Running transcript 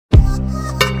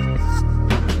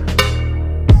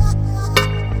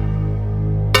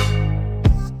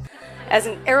As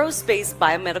an aerospace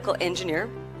biomedical engineer,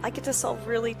 I get to solve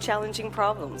really challenging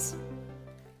problems.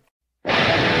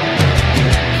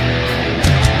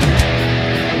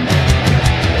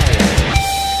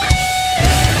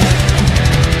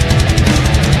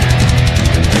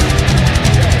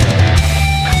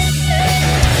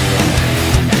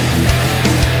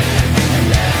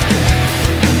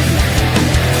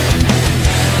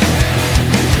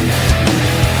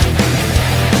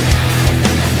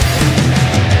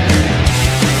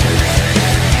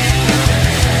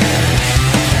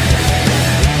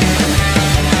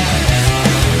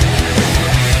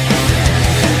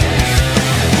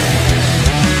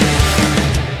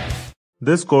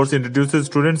 This course introduces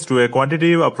students to a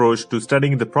quantitative approach to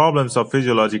studying the problems of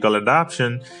physiological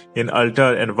adaptation in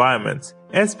altered environments,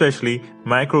 especially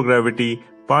microgravity,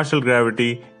 partial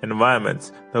gravity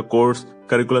environments. The course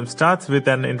curriculum starts with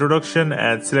an introduction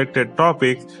and selected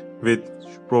topics, which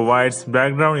provides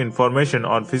background information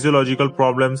on physiological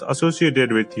problems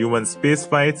associated with human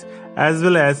spaceflights, as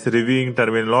well as reviewing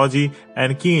terminology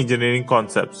and key engineering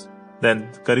concepts.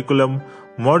 Then curriculum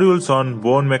modules on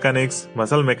bone mechanics,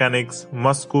 muscle mechanics,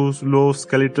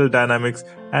 musculoskeletal dynamics,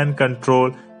 and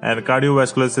control and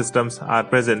cardiovascular systems are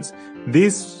present.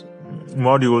 These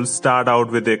modules start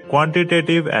out with a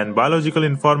quantitative and biological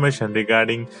information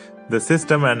regarding the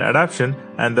system and adaptation,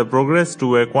 and the progress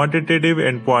to a quantitative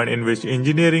endpoint in which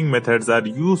engineering methods are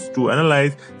used to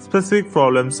analyze specific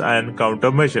problems and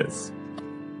countermeasures.